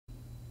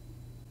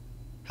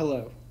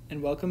Hello,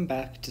 and welcome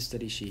back to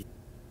Study Sheet.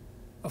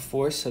 A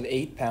force of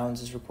 8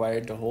 pounds is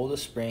required to hold a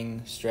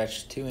spring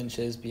stretched 2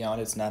 inches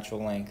beyond its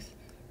natural length.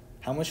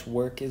 How much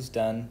work is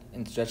done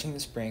in stretching the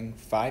spring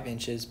 5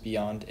 inches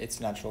beyond its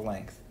natural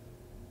length?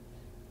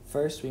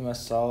 First, we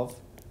must solve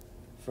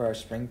for our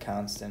spring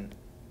constant.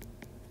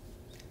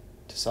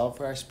 To solve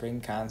for our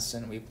spring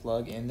constant, we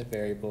plug in the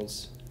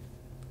variables.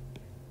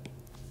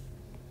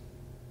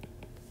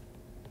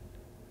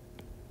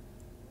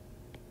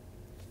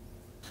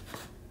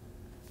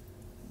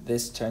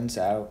 This turns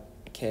out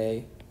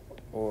K,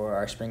 or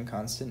our spring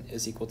constant,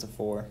 is equal to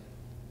 4.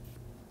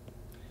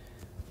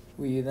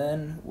 We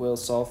then will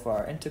solve for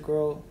our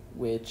integral,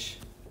 which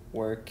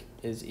work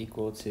is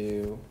equal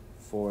to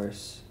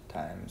force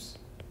times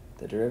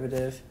the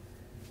derivative,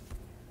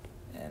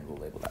 and we'll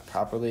label that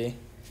properly.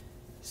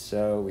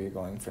 So we're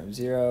going from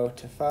 0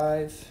 to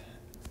 5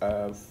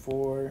 of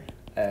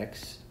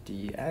 4x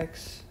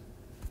dx,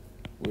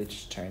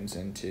 which turns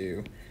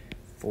into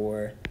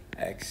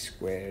 4x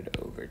squared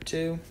over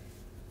 2.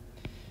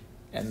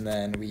 And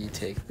then we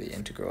take the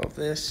integral of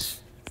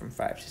this from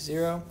 5 to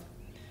 0.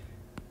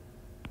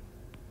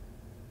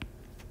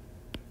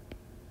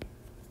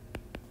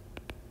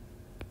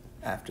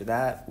 After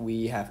that,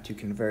 we have to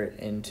convert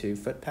into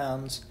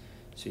foot-pounds.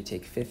 So we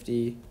take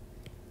 50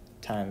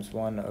 times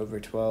 1 over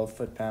 12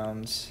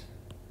 foot-pounds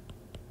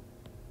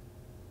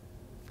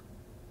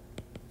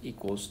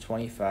equals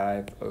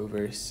 25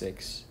 over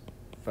 6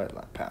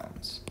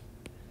 foot-pounds.